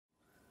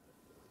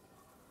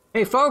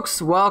Hey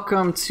folks,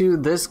 welcome to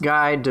this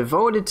guide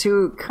devoted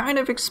to kind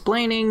of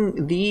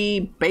explaining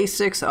the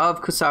basics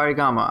of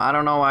Kusarigama. I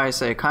don't know why I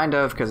say kind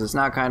of, because it's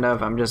not kind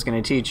of. I'm just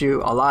going to teach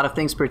you a lot of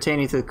things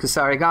pertaining to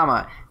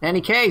Kusarigama. In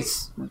any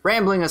case,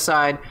 rambling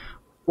aside,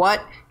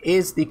 what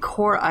is the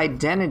core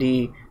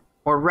identity,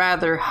 or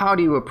rather, how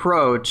do you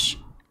approach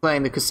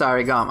playing the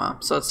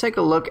Kusarigama? So let's take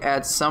a look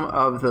at some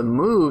of the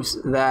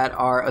moves that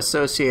are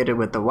associated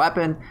with the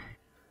weapon.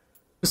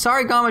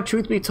 Kusarigama,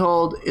 truth be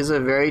told, is a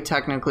very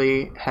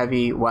technically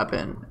heavy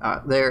weapon.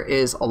 There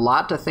is a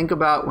lot to think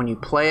about when you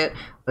play it,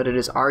 but it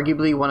is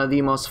arguably one of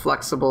the most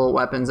flexible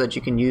weapons that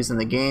you can use in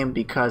the game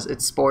because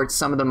it sports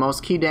some of the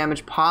most key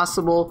damage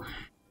possible,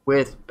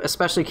 with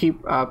especially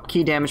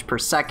key damage per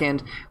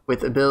second,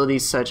 with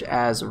abilities such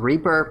as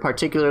Reaper,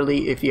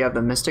 particularly if you have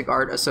the mystic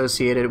art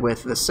associated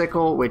with the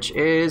sickle, which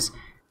is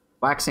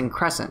Waxing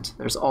Crescent.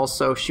 There's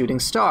also Shooting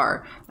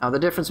Star. Now the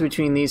difference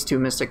between these two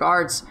mystic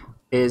arts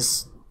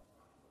is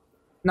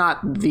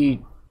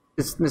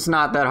it's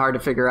not that hard to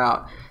figure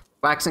out.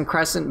 Waxing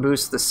Crescent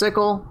boosts the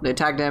sickle, the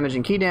attack damage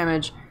and key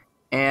damage,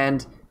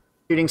 and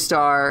Shooting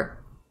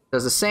Star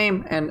does the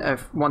same. And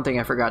one thing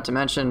I forgot to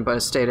mention, but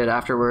as stated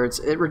afterwards,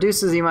 it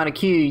reduces the amount of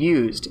key you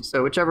used.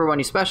 So whichever one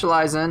you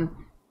specialize in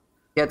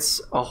gets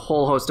a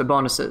whole host of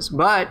bonuses.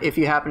 But if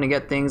you happen to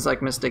get things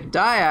like Mystic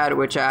Dyad,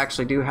 which I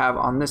actually do have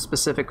on this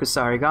specific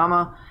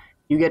Kusarigama,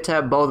 you get to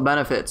have both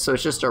benefits. So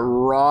it's just a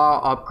raw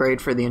upgrade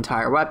for the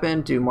entire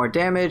weapon. Do more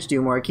damage,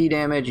 do more key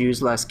damage,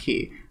 use less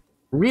key.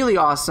 Really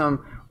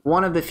awesome.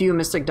 One of the few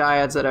Mystic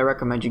Dyads that I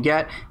recommend you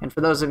get. And for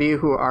those of you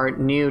who are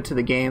new to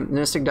the game,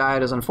 Mystic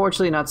Dyad is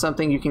unfortunately not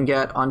something you can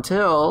get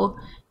until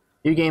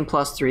you gain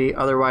 +3,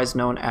 otherwise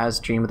known as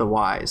Dream of the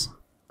Wise.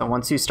 So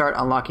once you start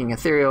unlocking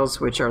ethereals,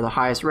 which are the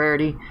highest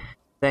rarity,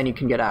 then you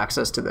can get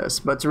access to this.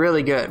 But it's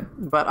really good.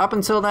 But up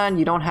until then,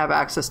 you don't have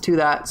access to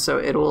that, so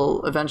it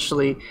will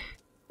eventually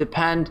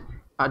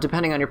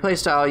depending on your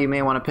playstyle, you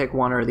may want to pick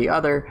one or the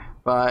other,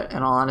 but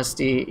in all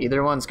honesty,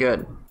 either one's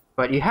good.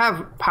 But you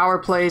have power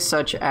plays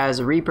such as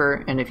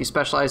Reaper, and if you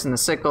specialize in the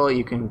sickle,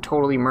 you can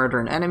totally murder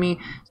an enemy.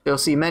 So you'll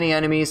see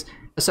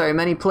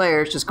many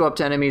players just go up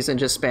to enemies and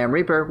just spam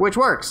Reaper, which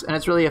works, and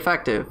it's really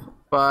effective.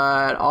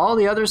 But all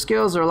the other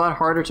skills are a lot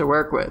harder to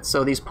work with.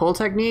 So these pull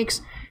techniques,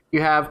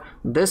 you have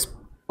this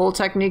pull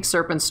technique,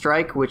 Serpent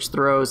Strike, which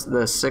throws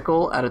the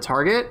sickle at a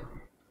target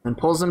and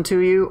pulls them to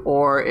you,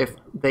 or if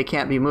they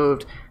can't be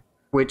moved,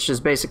 which is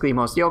basically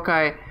most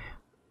yokai,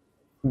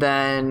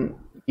 then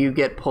you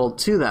get pulled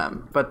to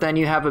them. But then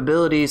you have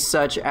abilities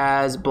such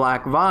as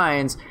Black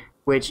Vines,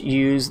 which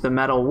use the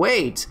metal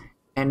weight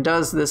and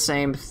does the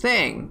same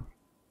thing.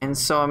 And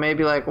so I may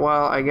be like,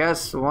 well, I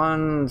guess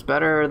one's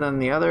better than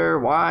the other.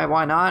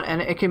 Why not?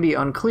 And it can be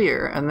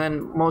unclear. And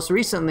then most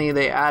recently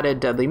they added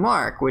Deadly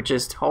Mark, which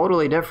is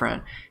totally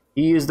different.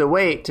 You use the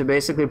weight to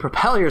basically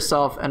propel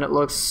yourself, and it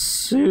looks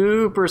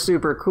super,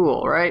 super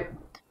cool, right?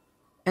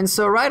 And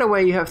so right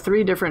away, you have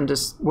three different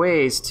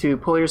ways to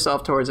pull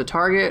yourself towards a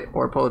target,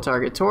 or pull a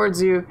target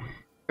towards you,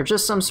 or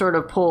just some sort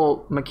of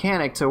pull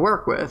mechanic to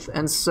work with.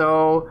 And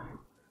so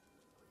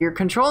you're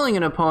controlling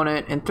an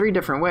opponent in three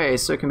different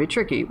ways, so it can be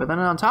tricky. But then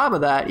on top of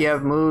that, you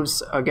have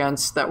moves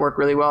that work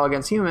really well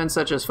against humans,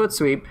 such as Foot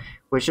Sweep,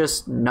 which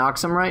just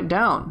knocks them right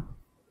down.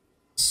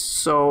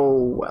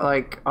 So,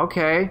 like,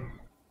 okay,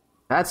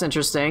 that's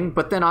interesting.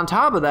 But then on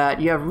top of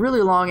that, you have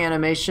really long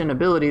animation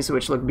abilities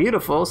which look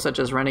beautiful, such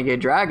as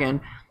Renegade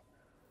Dragon,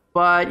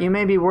 but you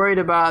may be worried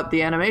about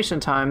the animation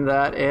time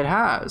that it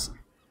has.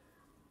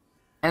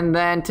 And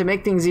then to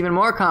make things even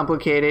more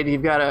complicated,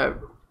 you've got a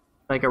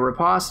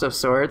riposte of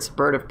sorts,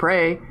 Bird of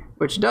Prey,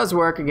 which does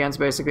work against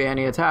basically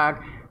any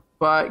attack,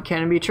 but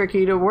can be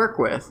tricky to work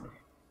with.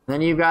 And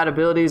then you've got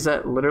abilities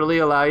that literally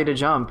allow you to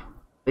jump.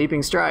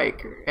 Leaping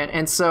Strike.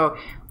 And so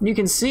you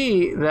can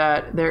see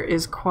that there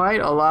is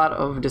quite a lot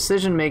of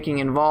decision making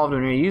involved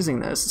when you're using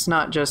this. It's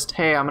not just,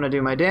 hey, I'm going to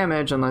do my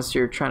damage, unless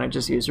you're trying to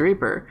just use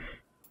Reaper.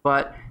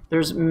 But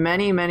there's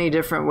many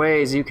different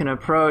ways you can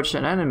approach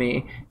an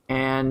enemy,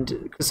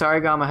 and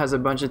Kusarigama has a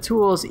bunch of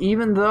tools,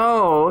 even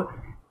though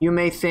you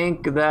may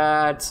think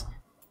that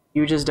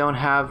you just don't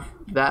have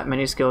that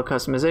many skill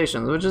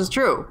customizations, which is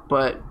true,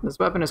 but this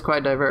weapon is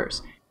quite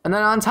diverse. And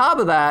then on top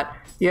of that,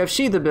 you have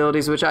sheath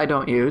abilities, which I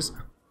don't use,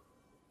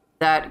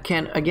 that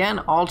can, again,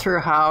 alter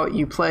how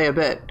you play a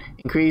bit.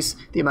 Increase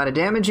the amount of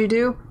damage you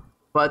do,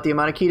 but the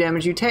amount of key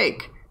damage you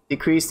take.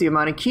 Decrease the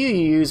amount of Q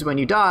you use when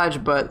you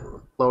dodge, but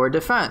lower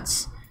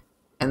defense.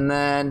 And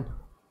then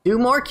do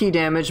more key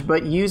damage,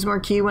 but use more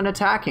key when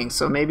attacking.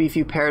 So maybe if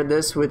you paired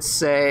this with,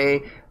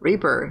 say,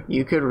 Reaper,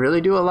 you could really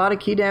do a lot of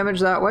key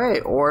damage that way.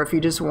 Or if you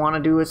just want to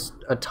do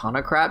a ton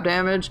of crap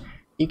damage,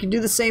 you can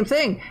do the same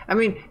thing. I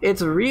mean,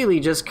 it's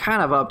really just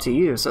kind of up to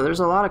you. So there's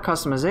a lot of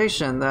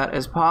customization that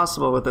is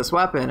possible with this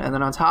weapon. And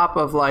then on top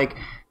of like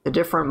the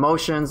different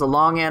motions, the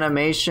long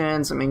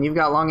animations, I mean, you've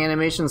got long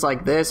animations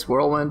like this,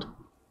 Whirlwind,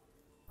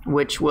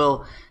 which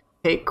will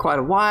take quite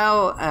a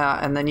while.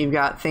 And then you've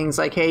got things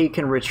like, hey, you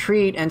can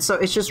retreat. And so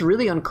it's just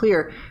really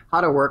unclear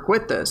how to work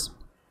with this.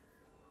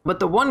 But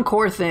the one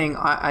core thing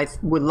I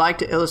would like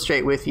to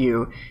illustrate with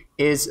you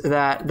is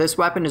that this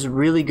weapon is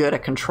really good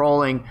at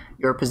controlling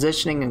your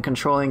positioning and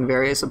controlling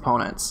various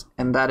opponents.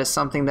 And that is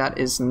something that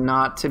is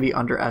not to be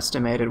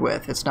underestimated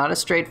with. It's not as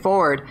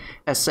straightforward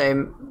as, say,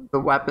 the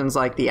weapons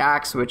like the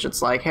axe, which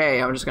it's like,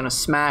 hey, I'm just going to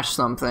smash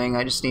something.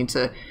 I just need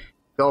to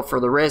go for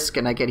the risk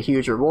and I get a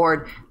huge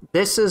reward.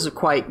 This is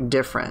quite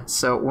different.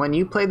 So when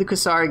you play the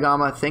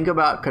Kusarigama, think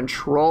about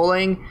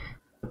controlling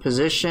the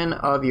position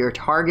of your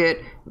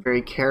target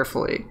very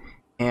carefully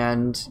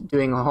and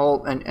doing a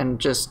whole and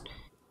just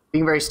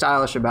being very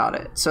stylish about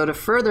it. So to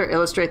further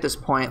illustrate this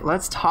point,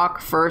 let's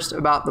talk first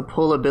about the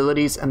pull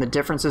abilities and the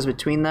differences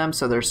between them.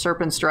 So there's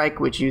Serpent Strike,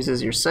 which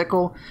uses your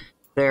sickle.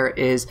 There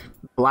is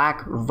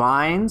Black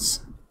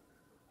Vines.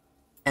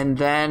 And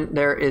then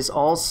there is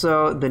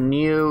also the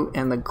new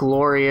and the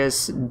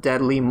glorious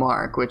Deadly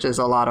Mark, which is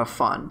a lot of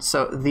fun.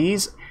 So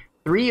these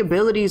three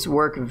abilities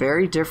work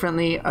very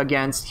differently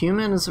against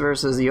humans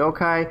versus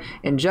yokai.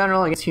 In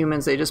general, against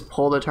humans, they just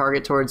pull the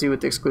target towards you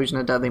with the exclusion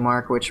of Deadly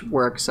Mark, which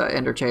works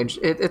interchange.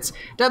 It's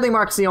Deadly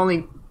Mark's the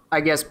only,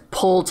 I guess,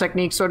 pull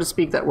technique, so to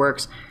speak, that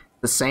works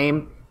the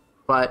same.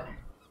 But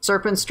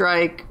Serpent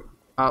Strike,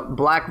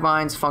 Black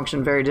Vines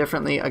function very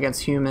differently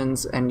against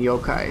humans and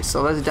yokai.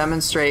 So let's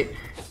demonstrate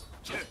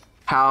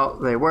how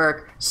they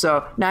work.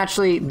 So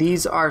naturally,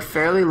 these are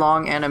fairly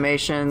long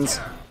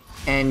animations,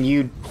 and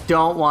you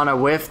don't want to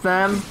whiff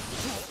them.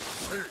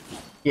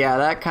 Yeah,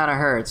 that kind of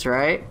hurts,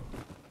 right?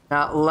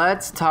 Now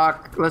let's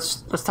talk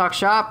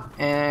shop,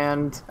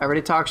 and I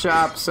already talked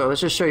shop, so let's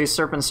just show you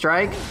Serpent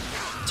Strike.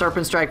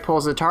 Serpent Strike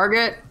pulls the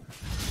target.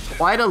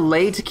 Quite a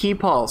late key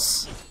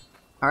pulse.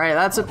 All right,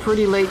 that's a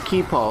pretty late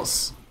key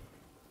pulse.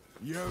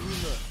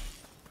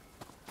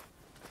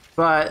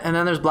 And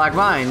then there's Black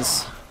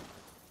Vines.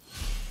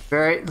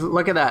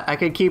 Look at that. I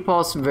could key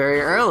pulse very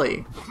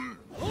early.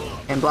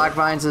 And Black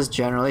Vines is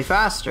generally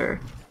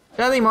faster.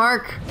 Deadly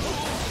Mark,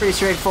 pretty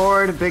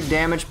straightforward, a big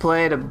damage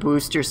play to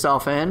boost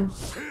yourself in.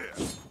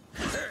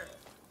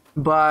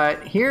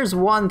 But here's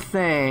one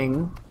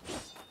thing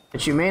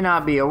that you may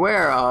not be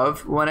aware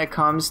of when it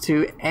comes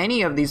to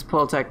any of these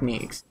pull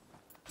techniques.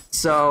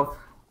 So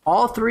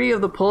all three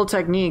of the pull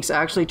techniques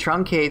actually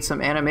truncate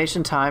some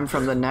animation time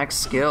from the next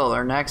skill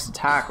or next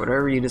attack,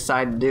 whatever you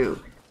decide to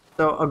do.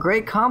 So a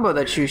great combo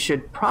that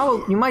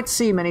you might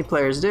see many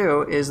players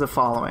do is the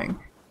following.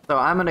 So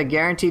I'm going to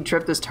guaranteed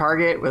trip this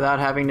target without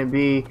having to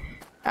be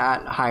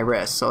at high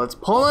risk. So let's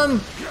pull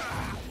him.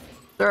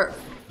 There,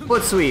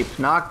 foot sweep,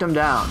 knocked him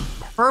down.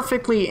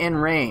 Perfectly in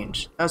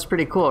range. That's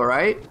pretty cool,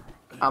 right?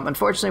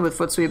 Unfortunately with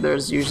foot sweep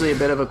there's usually a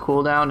bit of a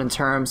cooldown in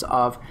terms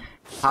of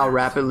how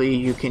rapidly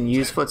you can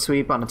use foot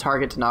sweep on a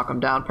target to knock them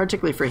down,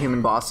 particularly for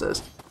human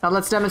bosses. Now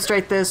let's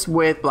demonstrate this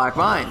with Black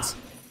Vines.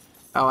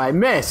 Oh, I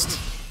missed.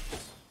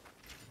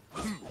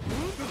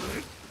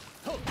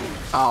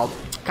 Oh,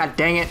 god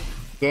dang it.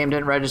 Game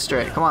didn't register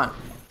it. Come on.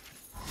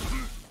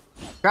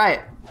 Try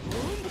it.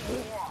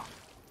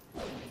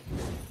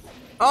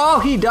 Oh,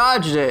 he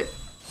dodged it.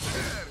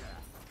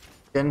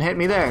 Didn't hit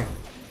me there.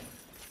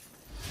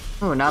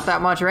 Ooh, not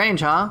that much range,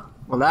 huh?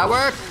 Will that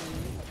work?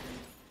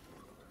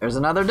 There's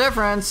another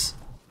difference.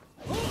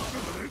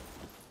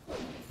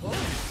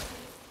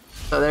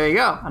 So there you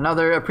go.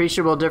 Another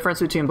appreciable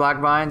difference between Black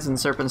Vines and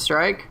Serpent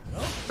Strike.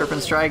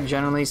 Serpent Strike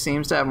generally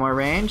seems to have more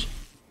range.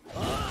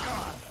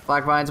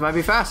 Black Vines might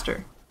be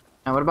faster.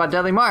 Now what about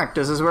Deadly Mark?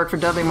 Does this work for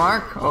Deadly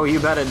Mark? Oh, you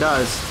bet it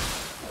does.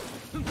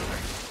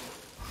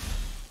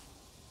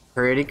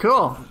 Pretty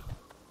cool.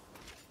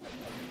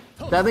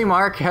 Deadly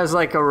Mark has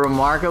like a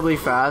remarkably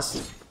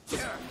fast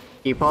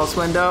key pulse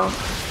window,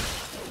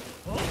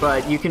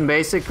 but you can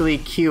basically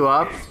queue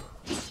up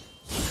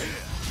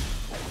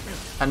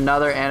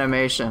another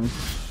animation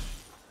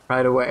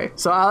right away.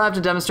 So I'll have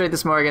to demonstrate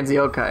this more against the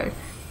yokai.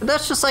 But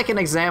that's just like an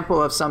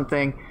example of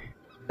something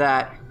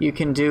that you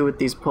can do with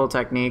these pull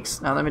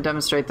techniques. Now let me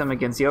demonstrate them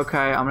against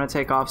yokai. I'm going to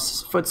take off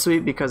foot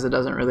sweep because it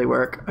doesn't really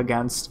work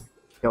against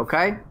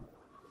yokai.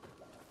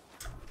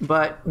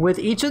 But with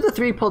each of the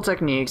three pull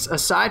techniques,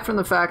 aside from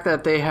the fact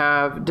that they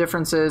have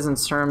differences in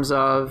terms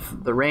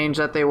of the range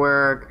that they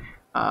work,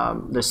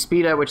 the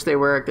speed at which they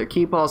work, their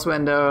key pulse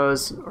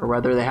windows, or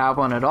whether they have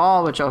one at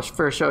all, which I'll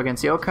first show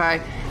against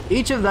yokai,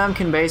 each of them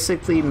can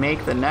basically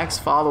make the next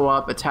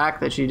follow-up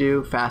attack that you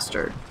do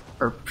faster,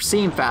 or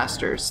seem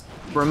faster,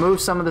 remove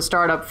some of the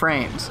startup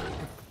frames.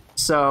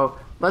 So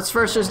let's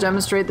first just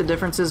demonstrate the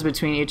differences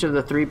between each of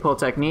the three pull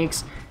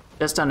techniques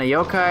just on a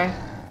yokai.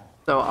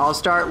 So I'll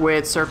start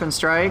with Serpent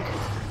Strike.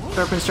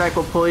 Serpent Strike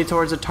will pull you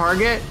towards a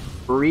target,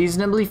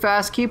 reasonably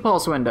fast key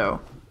pulse window,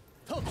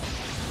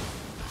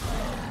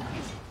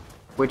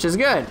 which is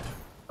good.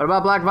 What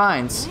about Black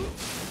Vines?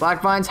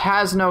 Black Vines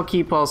has no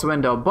key pulse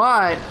window,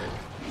 but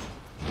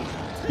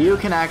you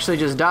can actually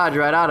just dodge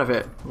right out of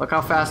it. Look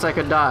how fast I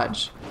could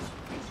dodge.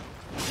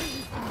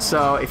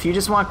 So if you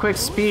just want quick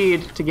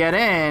speed to get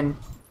in,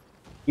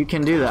 you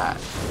can do that.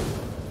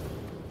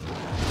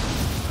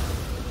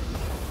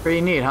 Pretty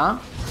neat, huh?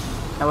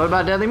 Now what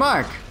about Deadly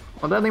Mark?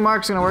 Well, Deadly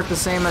Mark's going to work the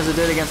same as it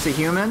did against a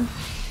human.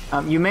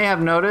 You may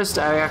have noticed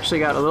I actually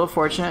got a little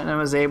fortunate and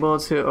was able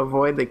to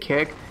avoid the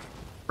kick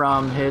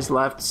from his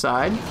left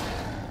side.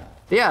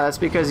 Yeah, that's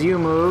because you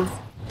move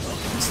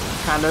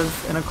kind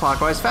of in a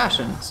clockwise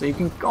fashion. So you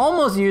can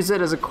almost use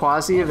it as a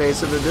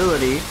quasi-evasive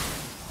ability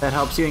that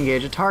helps you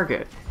engage a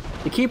target.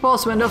 The key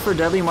pulse window for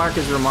Deadly Mark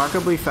is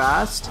remarkably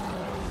fast,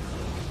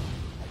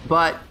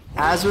 but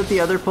as with the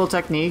other pull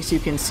techniques, you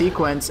can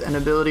sequence an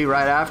ability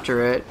right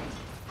after it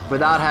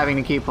without having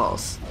to key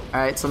pulse.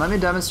 Alright, so let me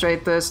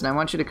demonstrate this, and I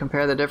want you to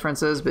compare the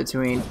differences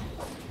between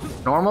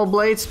normal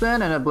blade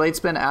spin and a blade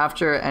spin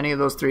after any of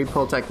those 3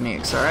 pull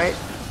techniques, alright?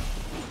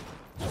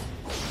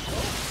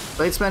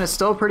 Blade spin is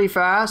still pretty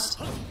fast,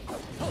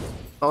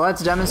 but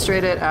let's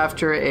demonstrate it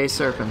after a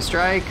Serpent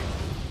Strike.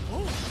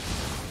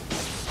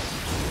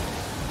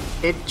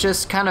 It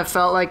just kind of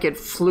felt like it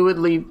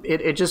fluidly,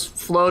 it just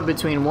flowed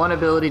between one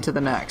ability to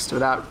the next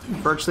without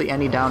virtually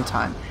any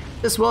downtime.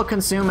 This will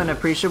consume an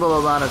appreciable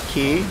amount of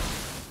ki,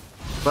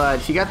 but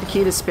if you got the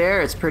ki to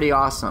spare, it's pretty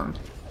awesome.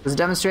 It was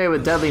demonstrated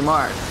with Deadly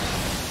Mark,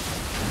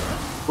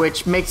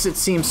 which makes it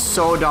seem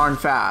so darn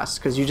fast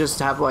because you just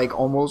have like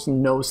almost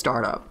no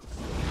startup.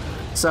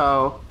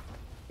 So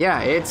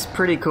yeah, it's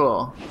pretty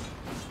cool.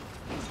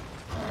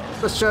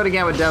 Let's show it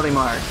again with Deadly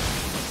Mark.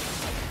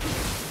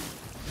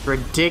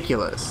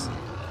 Ridiculous.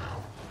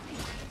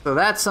 So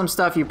that's some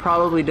stuff you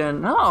probably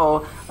didn't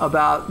know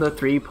about the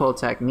 3 pull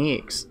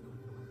techniques.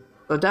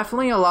 So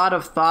definitely a lot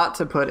of thought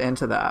to put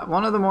into that.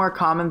 One of the more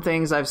common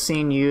things I've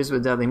seen used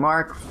with Deadly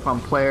Mark from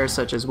players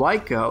such as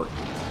White Goat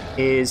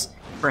is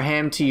for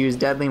him to use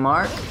Deadly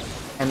Mark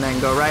and then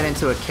go right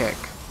into a kick.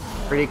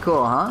 Pretty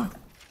cool, huh?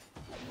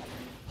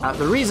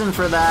 The reason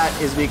for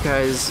that is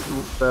because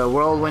the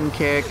Whirlwind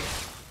Kick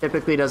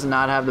typically does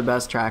not have the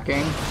best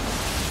tracking,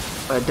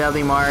 but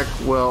Deadly Mark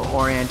will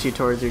orient you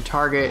towards your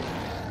target.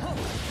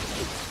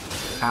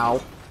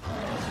 Ow.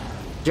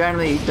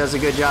 Generally does a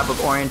good job of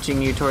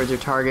orienting you towards your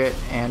target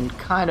and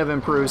kind of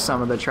improves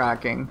some of the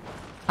tracking.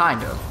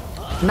 Kind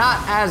of.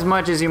 Not as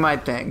much as you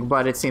might think,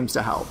 but it seems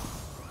to help.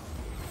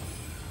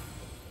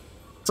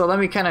 So let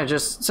me kind of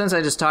just, since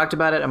I just talked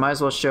about it, I might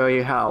as well show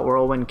you how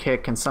Whirlwind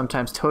Kick can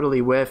sometimes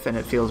totally whiff and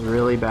it feels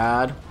really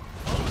bad.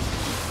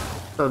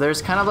 So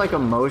there's kind of like a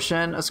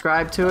motion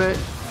ascribed to it,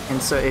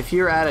 and so if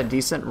you're at a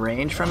decent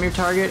range from your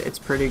target, it's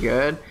pretty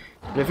good.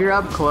 But if you're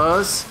up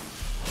close,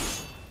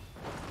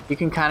 you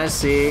can kind of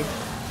see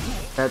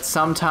that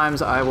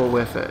sometimes I will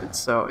whiff it.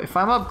 So if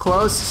I'm up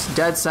close,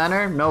 dead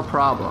center, no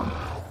problem.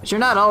 But you're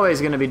not always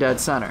going to be dead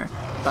center.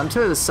 If I'm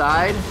to the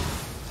side,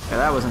 yeah,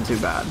 that wasn't too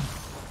bad.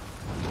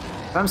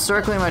 If I'm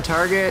circling my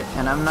target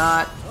and I'm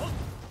not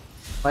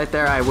right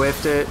there, I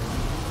whiffed it.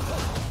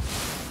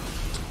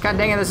 God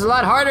dang it, this is a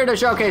lot harder to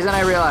showcase than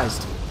I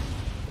realized.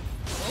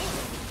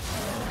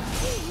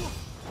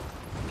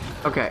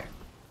 Okay.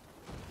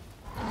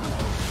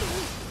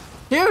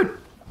 Dude!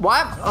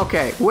 What?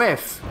 Okay,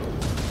 whiff.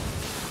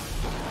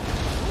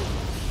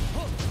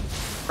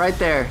 Right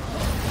there.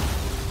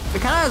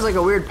 It kind of has like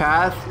a weird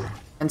path,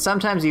 and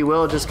sometimes you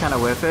will just kind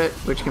of whiff it,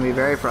 which can be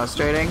very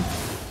frustrating.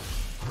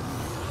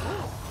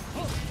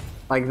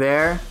 Like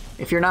there.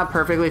 If you're not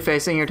perfectly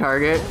facing your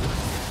target,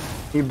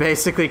 you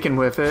basically can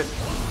whiff it.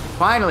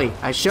 Finally,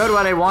 I showed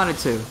what I wanted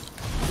to.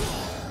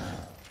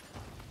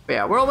 But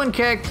yeah, Whirlwind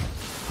Kick,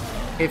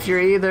 if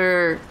you're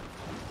either...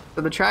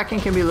 So the tracking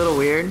can be a little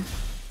weird.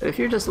 But if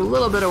you're just a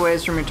little bit away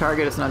from your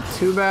target, it's not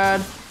too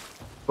bad.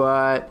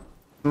 But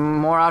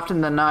more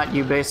often than not,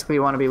 you basically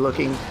want to be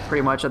looking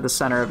pretty much at the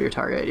center of your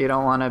target. You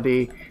don't want to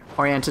be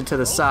oriented to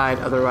the side,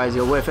 otherwise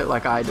you'll whiff it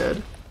like I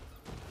did.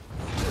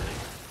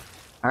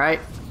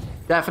 Alright,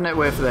 definite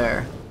whiff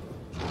there.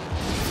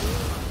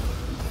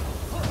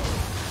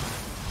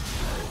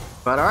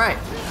 But alright.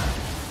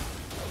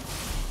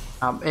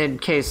 In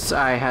case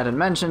I hadn't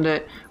mentioned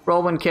it,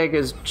 Whirlwind Kick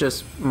is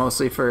just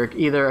mostly for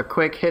either a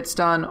quick hit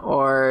stun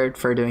or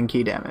for doing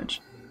key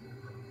damage.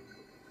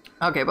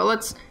 Okay, but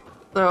let's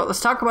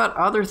talk about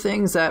other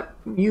things that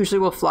usually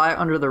will fly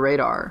under the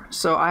radar.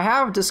 So I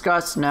have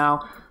discussed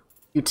now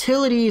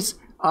utilities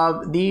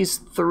of these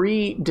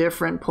 3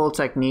 different pull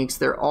techniques.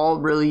 They're all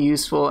really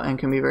useful and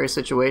can be very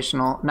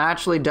situational.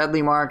 Naturally,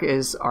 Deadly Mark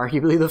is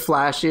arguably the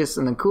flashiest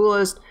and the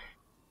coolest,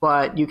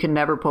 but you can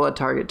never pull a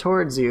target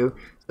towards you,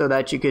 so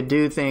that you could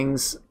do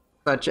things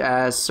such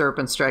as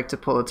Serpent Strike to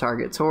pull a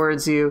target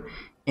towards you,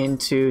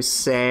 into,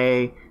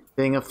 say,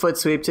 doing a foot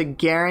sweep to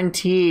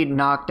guaranteed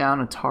knock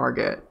down a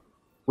target,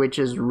 which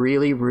is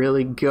really,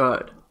 really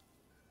good.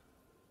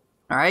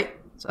 Alright,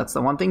 so that's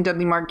the one thing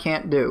Deadly Mark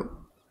can't do,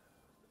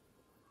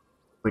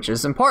 which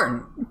is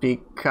important,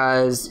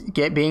 because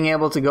being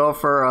able to go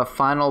for a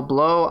final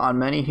blow on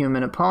many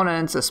human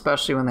opponents,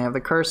 especially when they have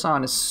the curse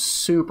on, is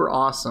super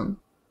awesome.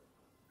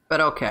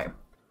 But okay.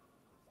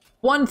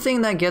 One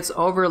thing that gets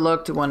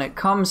overlooked when it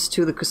comes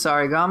to the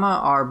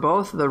Kusarigama are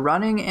both the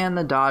running and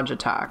the dodge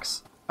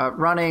attacks.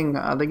 Running,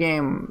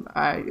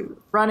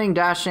 running,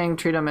 dashing,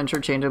 treat them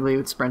interchangeably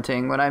with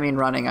sprinting. When I mean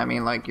running, I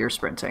mean like you're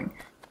sprinting.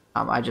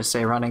 I just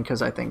say running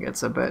because I think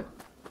it's a bit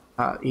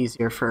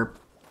easier for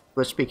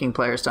English-speaking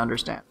players to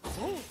understand.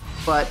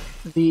 But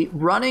the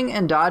running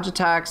and dodge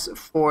attacks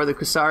for the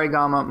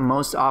Kusarigama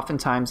most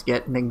oftentimes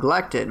get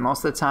neglected.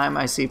 Most of the time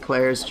I see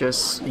players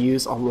just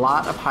use a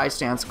lot of high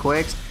stance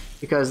quicks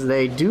because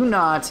they do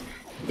not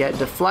get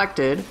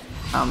deflected.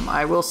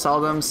 I will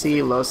seldom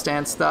see low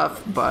stance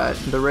stuff, but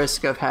the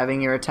risk of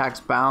having your attacks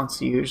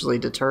bounce usually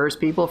deters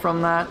people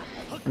from that,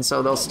 and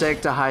so they'll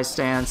stick to high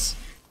stance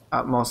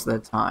most of the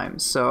time.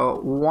 So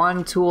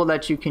one tool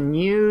that you can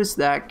use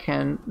that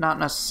can not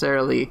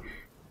necessarily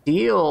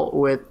deal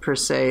with per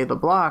se the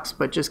blocks,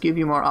 but just give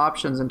you more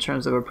options in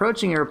terms of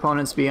approaching your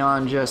opponents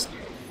beyond just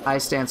high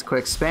stance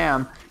quick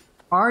spam,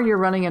 are your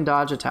running and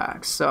dodge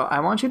attacks. So I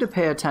want you to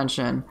pay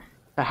attention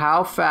to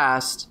how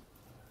fast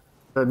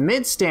the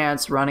mid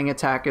stance running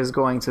attack is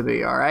going to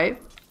be,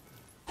 alright?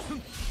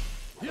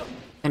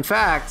 In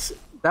fact,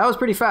 that was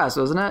pretty fast,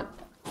 wasn't it?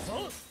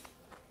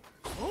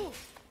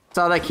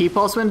 Saw that key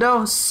pulse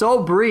window?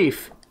 So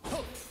brief.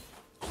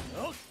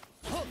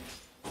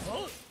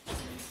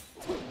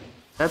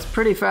 That's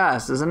pretty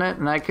fast, isn't it?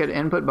 And I could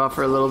input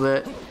buffer a little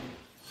bit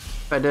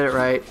if I did it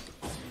right.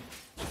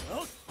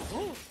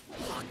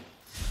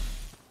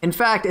 In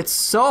fact, it's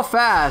so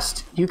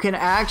fast, you can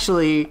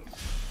actually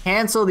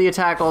cancel the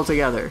attack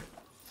altogether.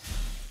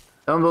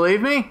 Don't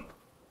believe me?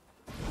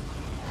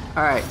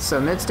 Alright, so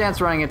mid stance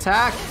running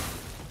attack.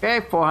 Okay,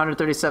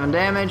 437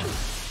 damage.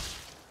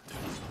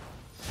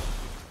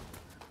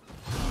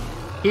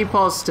 Keep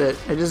pulsed it.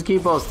 I just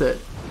keep pulsed it.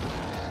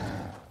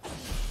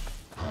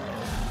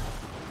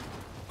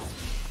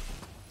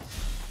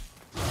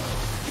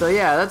 So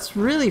yeah, that's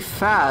really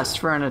fast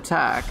for an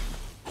attack.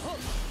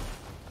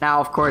 Now,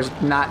 of course,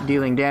 not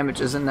dealing damage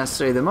isn't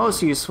necessarily the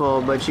most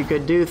useful, but you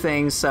could do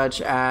things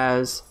such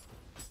as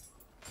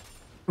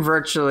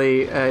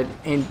virtually a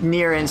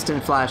near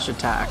instant flash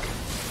attack,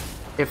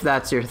 if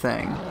that's your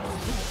thing.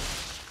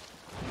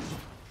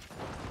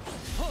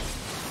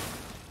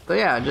 So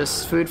yeah,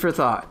 just food for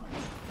thought.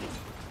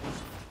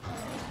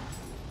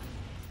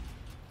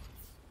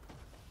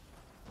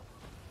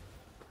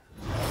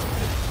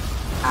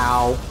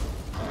 Ow.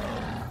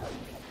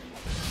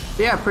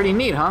 Yeah, pretty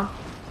neat, huh?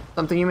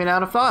 Something you may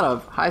not have thought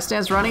of. High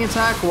stance running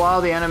attack,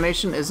 while the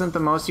animation isn't the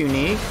most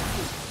unique,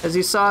 as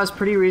you saw, is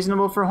pretty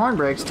reasonable for horn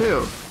breaks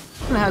too,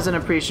 and has an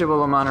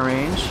appreciable amount of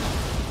range.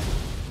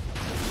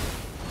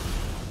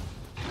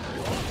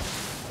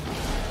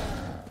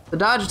 The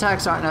dodge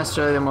attacks aren't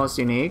necessarily the most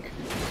unique,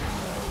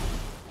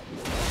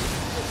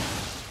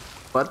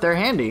 but they're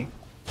handy.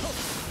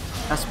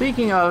 Now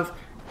speaking of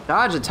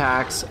dodge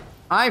attacks,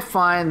 I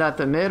find that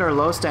the mid or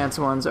low stance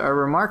ones are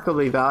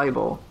remarkably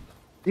valuable.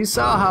 You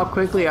saw how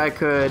quickly I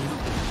could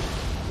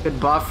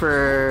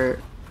buffer.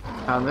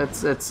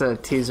 It's a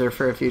teaser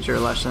for a future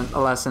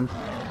lesson,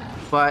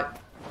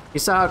 but you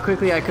saw how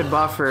quickly I could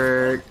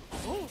buffer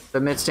the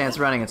mid stance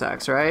running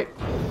attacks, right?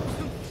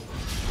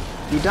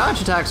 The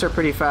dodge attacks are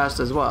pretty fast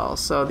as well,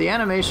 so the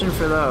animation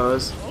for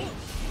those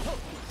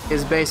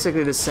is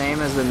basically the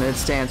same as the mid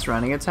stance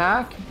running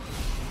attack,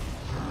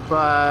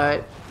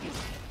 but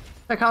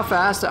check how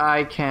fast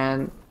I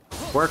can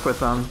work with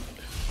them.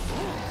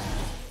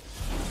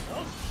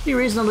 Pretty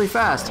reasonably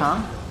fast,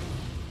 huh?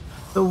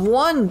 The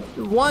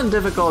one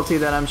difficulty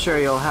that I'm sure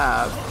you'll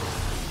have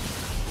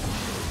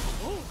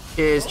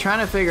is trying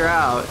to figure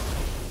out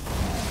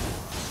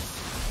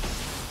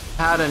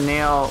how to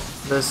nail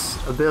this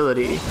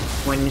ability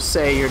when you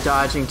say you're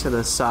dodging to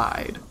the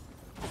side.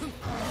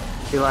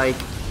 You're like,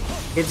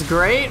 it's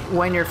great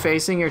when you're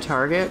facing your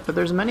target, but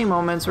there's many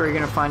moments where you're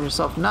gonna find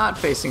yourself not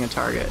facing a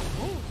target.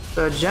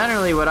 So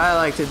generally what I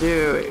like to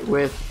do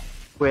with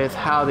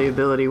how the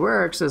ability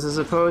works is, as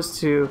opposed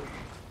to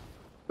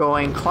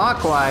going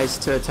clockwise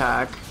to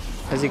attack,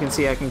 as you can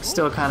see I can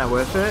still kind of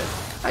whiff it,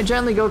 I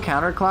generally go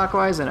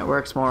counterclockwise and it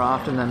works more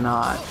often than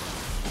not.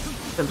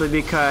 Simply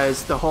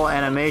because the whole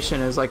animation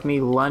is like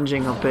me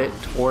lunging a bit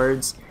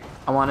towards,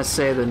 I want to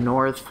say, the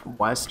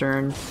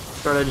northwestern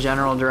sort of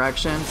general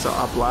direction, so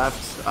up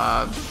left,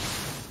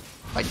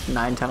 like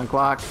 9-10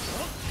 o'clock.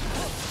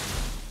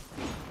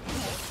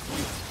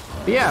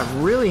 But yeah,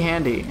 really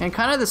handy, and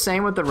kind of the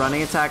same with the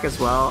running attack as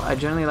well. I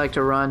generally like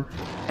to run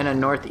in a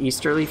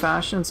northeasterly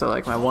fashion, so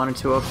like my 1 or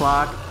 2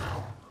 o'clock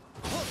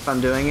if I'm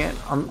doing it,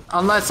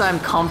 unless I'm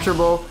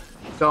comfortable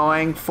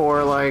going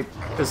for like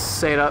a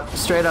straight up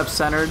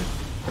centered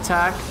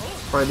attack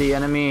where the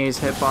enemy's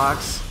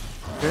hitbox,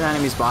 the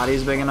enemy's body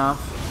is big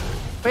enough.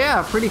 But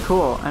yeah, pretty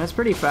cool, and it's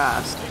pretty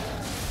fast.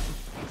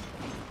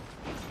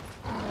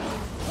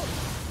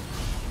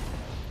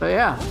 But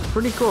yeah,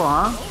 pretty cool,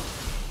 huh?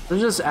 So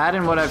just add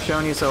in what I've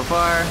shown you so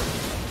far.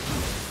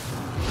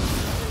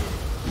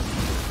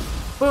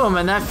 Boom,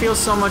 and that feels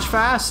so much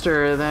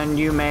faster than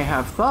you may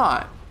have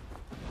thought,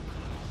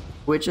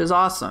 which is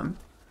awesome.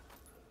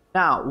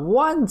 Now,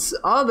 one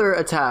other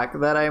attack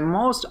that I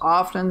most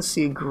often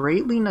see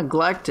greatly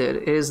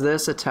neglected is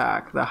this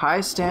attack, the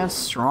high stance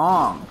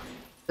strong.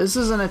 This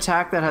is an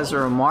attack that has a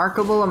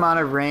remarkable amount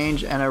of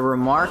range and a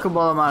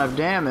remarkable amount of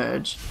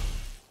damage,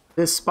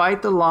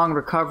 despite the long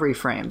recovery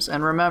frames.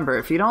 And remember,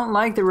 if you don't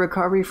like the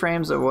recovery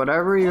frames of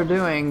whatever you're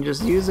doing,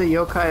 just use a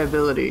yokai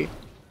ability.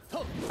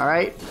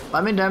 Alright,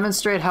 let me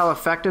demonstrate how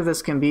effective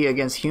this can be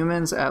against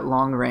humans at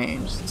long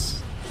range.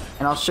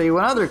 And I'll show you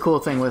one other cool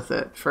thing with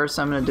it. First,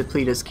 I'm going to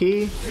deplete his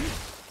ki.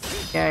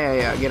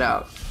 Yeah, get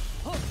out.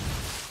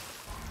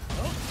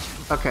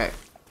 Okay.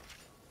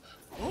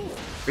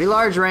 Pretty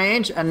large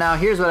range, and now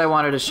here's what I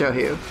wanted to show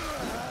you.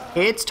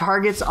 It's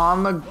targets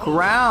on the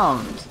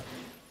ground.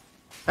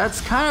 That's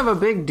kind of a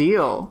big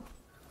deal.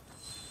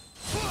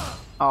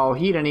 Oh,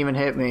 he didn't even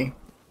hit me.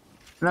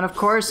 And then of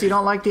course, you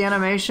don't like the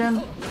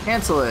animation?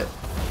 Cancel it.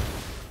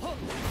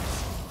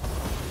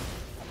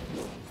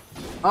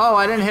 Oh,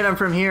 I didn't hit him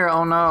from here.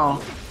 Oh no.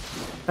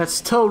 That's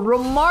still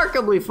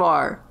remarkably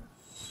far.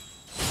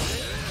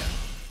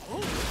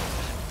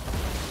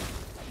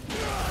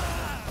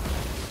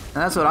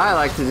 And that's what I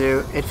like to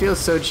do. It feels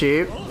so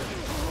cheap.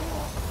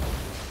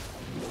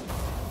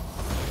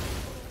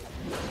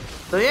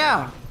 So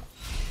yeah,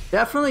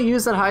 definitely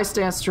use that high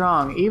stance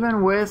strong,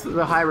 even with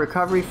the high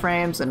recovery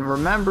frames. And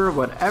remember,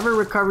 whatever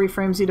recovery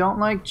frames you don't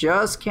like,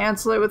 just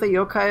cancel it with a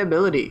yokai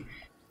ability.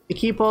 The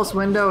ki pulse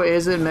window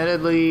is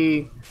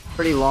admittedly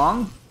pretty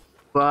long,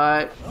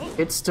 but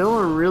it's still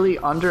a really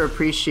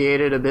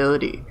underappreciated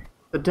ability.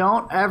 But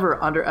don't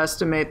ever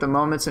underestimate the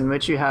moments in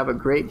which you have a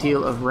great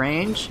deal of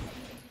range.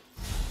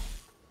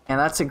 And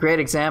that's a great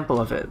example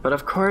of it. But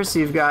of course,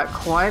 you've got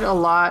quite a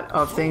lot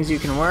of things you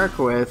can work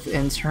with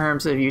in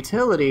terms of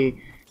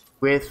utility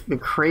with the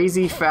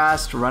crazy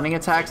fast running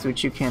attacks,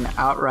 which you can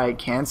outright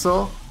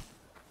cancel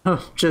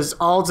just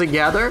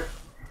altogether.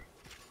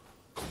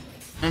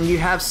 And you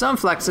have some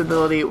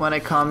flexibility when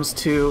it comes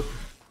to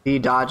the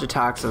dodge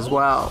attacks as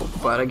well.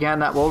 But again,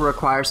 that will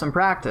require some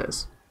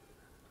practice.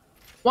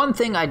 One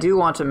thing I do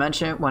want to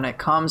mention when it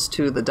comes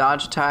to the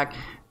dodge attack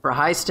for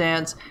high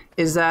stance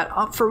is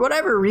that for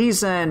whatever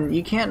reason,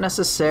 you can't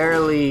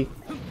necessarily...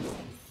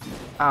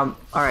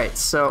 Alright,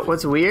 so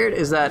what's weird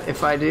is that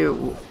if I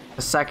do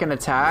a second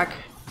attack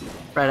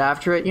right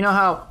after it, you know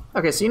how...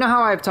 Okay, so you know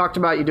how I've talked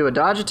about you do a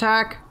dodge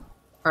attack?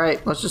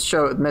 Alright, let's just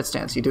show it with mid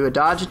stance. You do a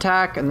dodge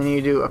attack, and then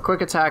you do a quick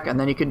attack, and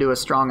then you can do a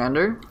strong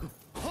ender.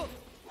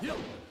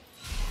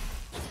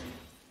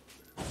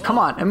 Come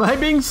on, am I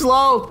being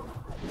slow?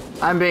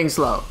 I'm being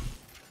slow.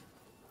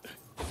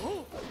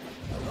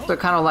 So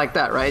kind of like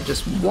that, right?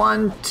 Just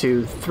 1,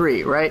 2,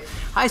 3, right?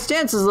 High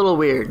stance is a little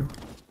weird.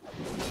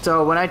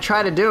 So when I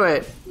try to do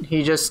it,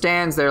 he just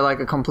stands there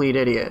like a complete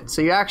idiot.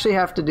 So you actually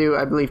have to do,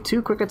 I believe,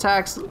 2 quick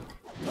attacks.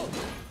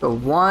 So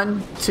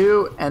 1,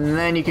 2, and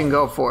then you can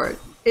go for it.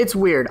 It's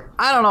weird.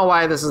 I don't know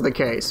why this is the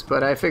case,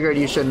 but I figured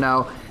you should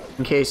know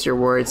in case you're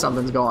worried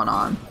something's going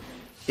on.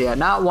 Yeah,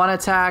 not 1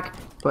 attack,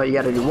 but you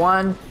gotta do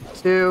 1,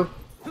 2.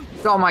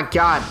 Oh my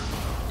god.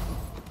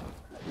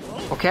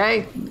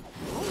 Okay.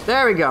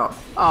 There we go.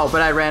 Oh,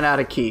 but I ran out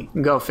of ki.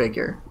 Go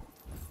figure.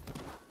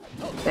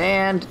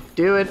 And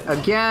do it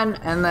again,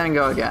 and then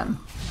go again.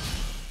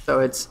 So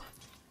it's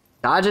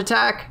dodge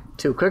attack,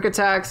 2 quick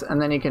attacks,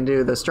 and then you can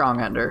do the strong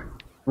ender.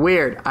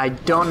 Weird. I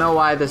don't know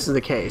why this is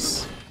the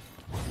case.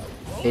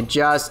 It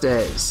just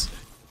is.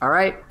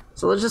 Alright,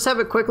 so let's just have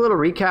a quick little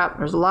recap.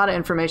 There's a lot of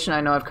information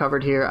I know I've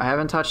covered here. I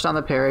haven't touched on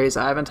the parries.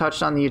 I haven't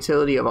touched on the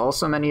utility of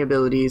also many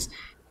abilities.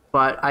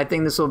 But I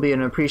think this will be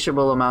an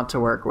appreciable amount to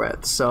work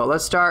with. So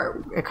let's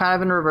start kind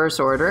of in reverse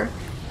order.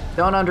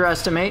 Don't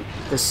underestimate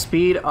the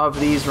speed of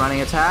these running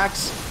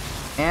attacks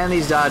and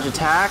these dodge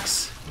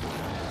attacks.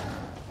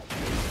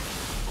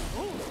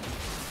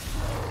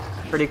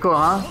 Pretty cool,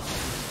 huh?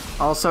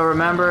 Also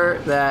remember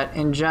that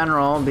in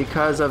general,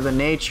 because of the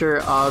nature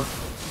of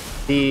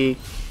the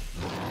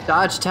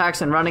dodge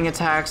attacks and running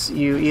attacks,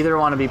 you either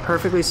want to be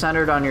perfectly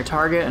centered on your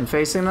target and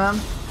facing them,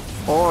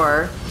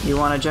 or you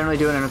want to generally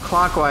do it in a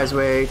clockwise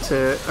way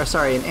to, or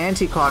sorry, an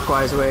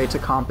anti-clockwise way to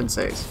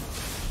compensate.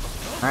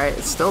 Alright,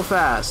 it's still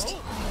fast.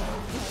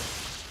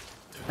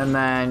 And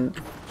then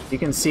you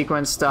can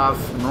sequence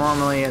stuff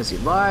normally as you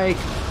like.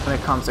 When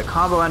it comes to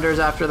combo enders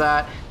after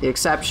that, the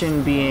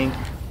exception being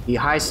the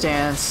high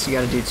stance, you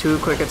gotta do 2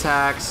 quick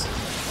attacks.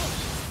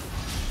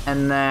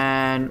 And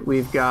then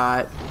we've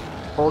got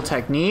whole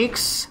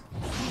techniques.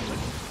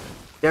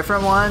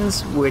 Different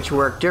ones, which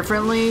work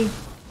differently.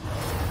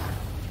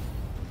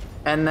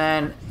 And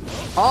then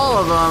all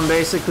of them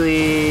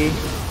basically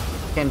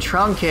can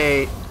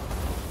truncate.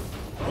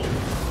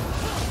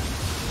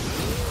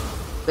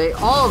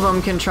 All of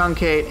them can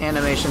truncate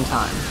animation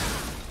time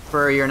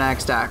for your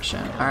next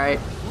action, alright?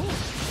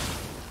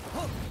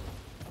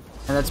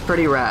 And that's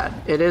pretty rad.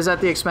 It is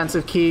at the expense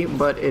of ki,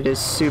 but it is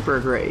super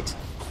great.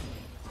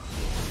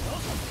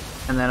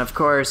 And then of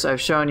course I've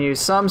shown you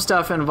some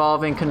stuff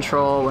involving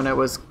control when it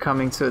was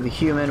coming to the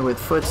human with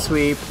foot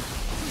sweep.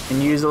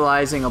 And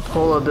utilizing a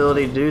pull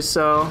ability to do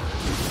so.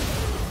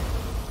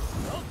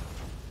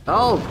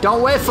 Oh,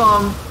 don't whiff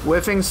them!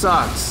 Whiffing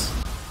sucks.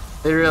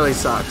 It really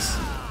sucks.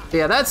 But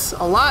yeah, that's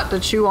a lot to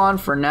chew on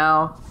for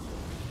now.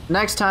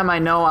 Next time I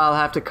know I'll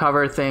have to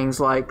cover things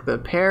like the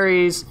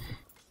parries.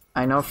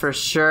 I know for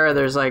sure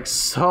there's like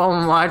so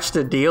much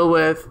to deal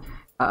with.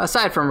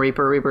 Aside from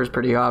Reaper. Reaper's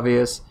pretty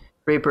obvious.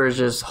 Reaper's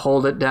just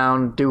hold it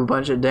down, do a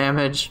bunch of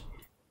damage.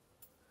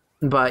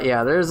 But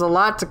yeah, there's a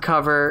lot to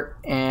cover,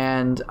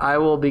 and I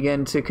will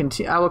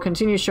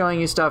continue showing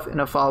you stuff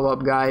in a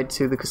follow-up guide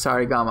to the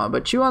Kusarigama.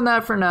 But chew on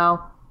that for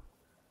now.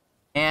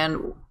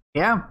 And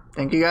yeah,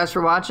 thank you guys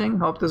for watching.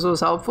 Hope this was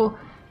helpful.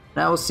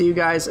 And I will see you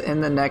guys in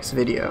the next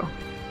video.